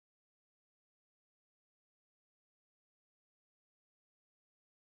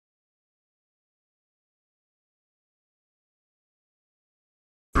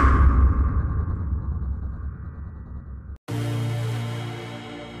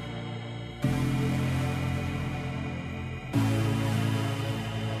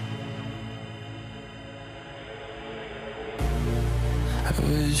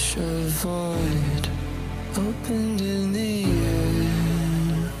wish a void opened in the air.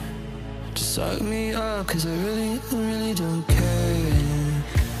 Just suck me up, cause I really don't care.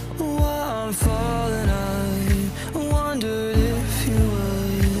 While I'm falling, I wondered if you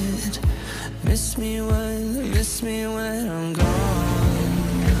would miss me when I'm gone.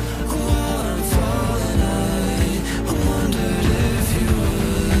 While I'm falling, I wondered if you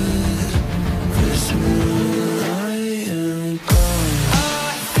would miss me when I am gone. I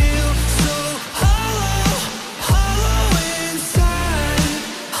feel so hollow, hollow inside,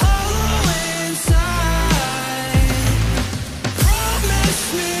 hollow inside. Promise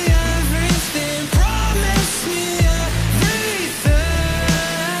me everything, promise me everything,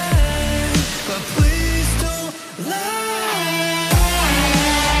 but please don't lie.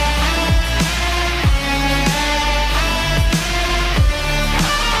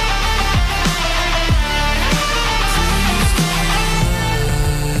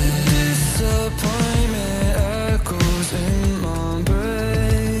 Disappointment echoes in my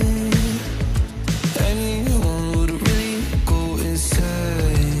brain. Anyone would really go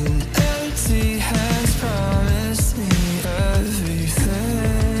insane. Empty hands promised me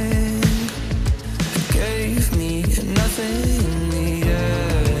everything, gave me nothing in the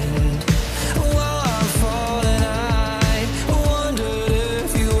end. While I'm falling, I wondered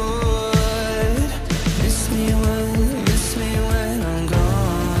if you would miss me when I'm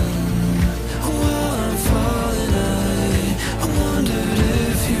gone. While I'm falling, I wondered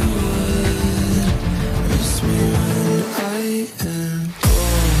if you would miss me when I am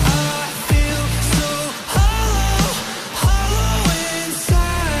gone. I feel so hollow, hollow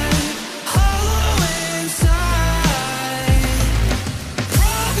inside, hollow inside.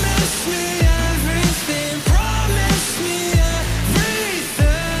 Promise me everything, promise me everything,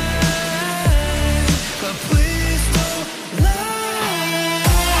 but please don't lie.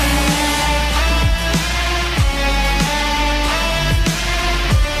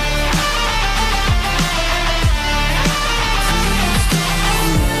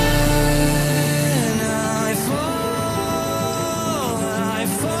 When I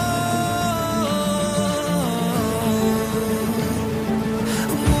fall,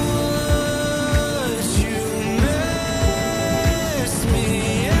 would you miss me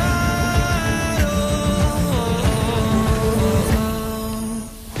at all?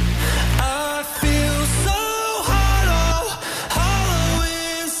 I feel so hollow, hollow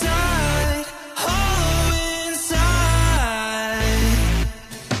inside, hollow inside.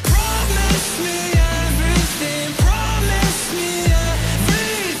 Promise me everything, promise me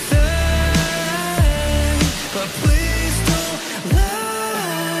everything, but please don't lie.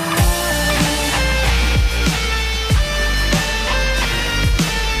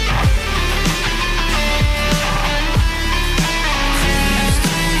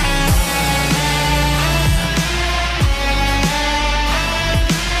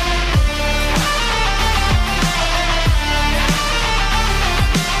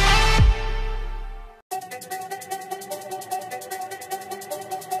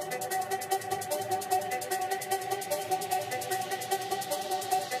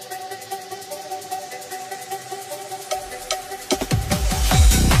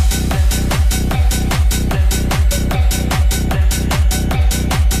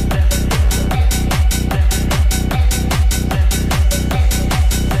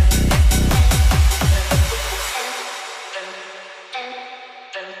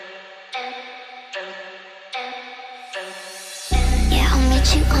 Yeah, I'll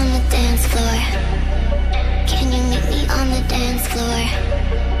meet you on the dance floor. Can you meet me on the dance floor?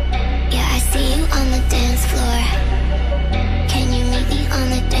 Yeah, I see you on the dance floor. Can you meet me on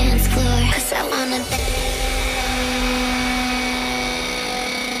the dance floor? 'Cause I wanna dance.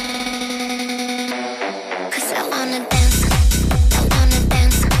 'Cause I wanna dance. I wanna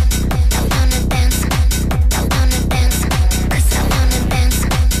dance. I wanna dance. I wanna dance. 'Cause I wanna dance.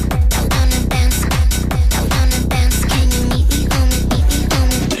 I wanna dance. I wanna dance. Can you meet me on the dance floor?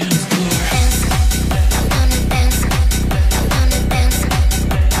 I wanna dance. I wanna dance.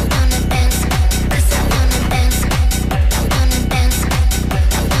 I wanna dance. 'Cause I wanna dance. I wanna dance. I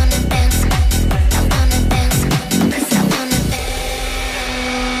wanna dance. I wanna dance. 'Cause I wanna dance.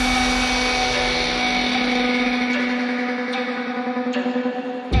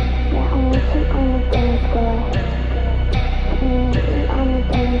 Yeah, I'll meet you on the dance floor. Can you meet me on the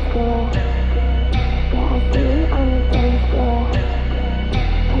dance floor? Yeah, I see you on the dance floor.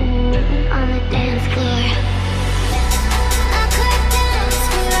 Can you meet me on the dance floor?